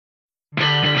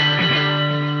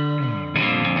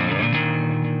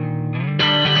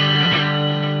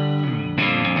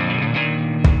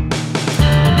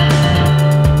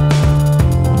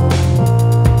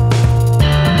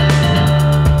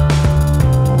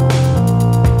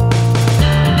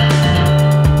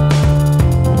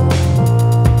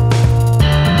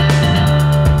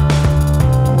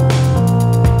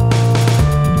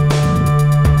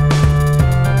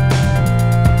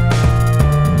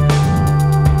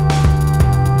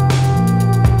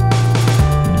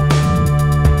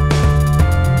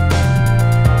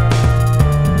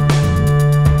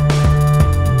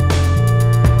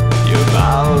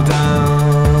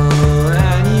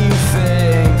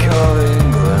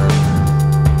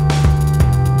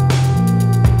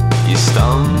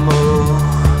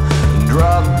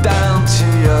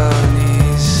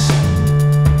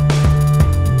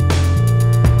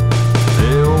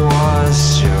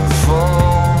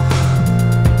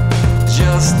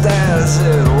just as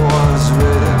it was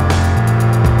written.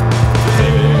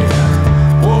 They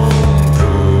won't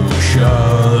push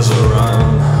us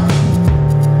around.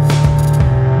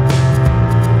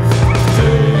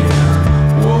 They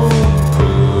won't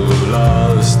pull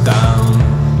us down.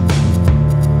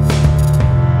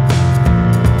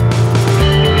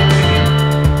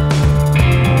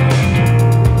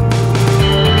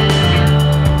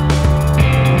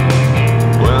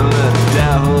 When the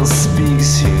devil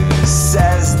speaks, he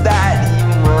says that you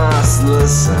must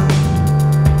listen.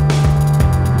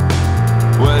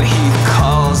 When he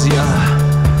calls you,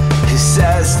 he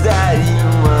says that you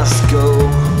must go.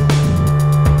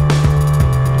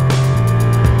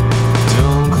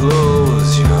 Don't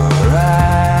close your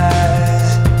eyes,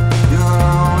 you're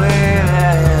only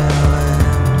living.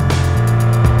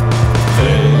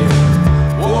 They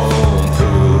won't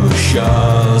push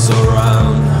us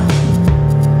around.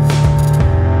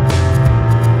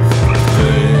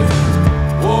 They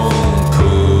won't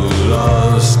pull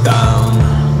us down.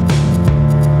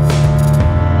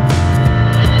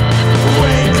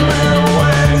 Wake me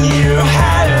when you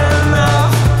had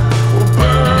enough. We'll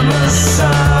burn the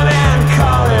sun and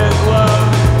call it love.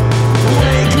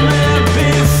 Wake me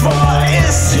before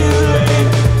it's too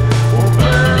late. We'll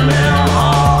burn them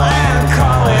all and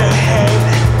call it hate.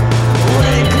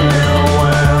 Wake me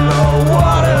when the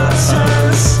water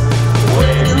turns.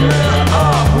 Wake me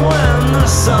up when the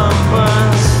sun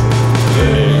burns.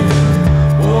 They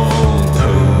won't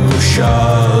push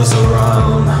us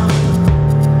around.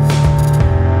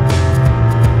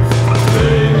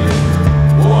 They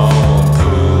won't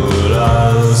pull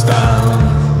us down.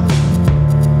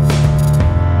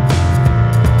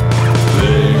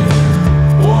 They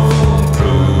won't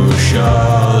push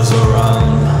us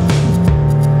around.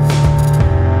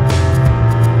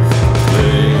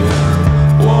 They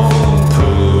won't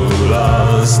pull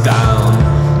us down.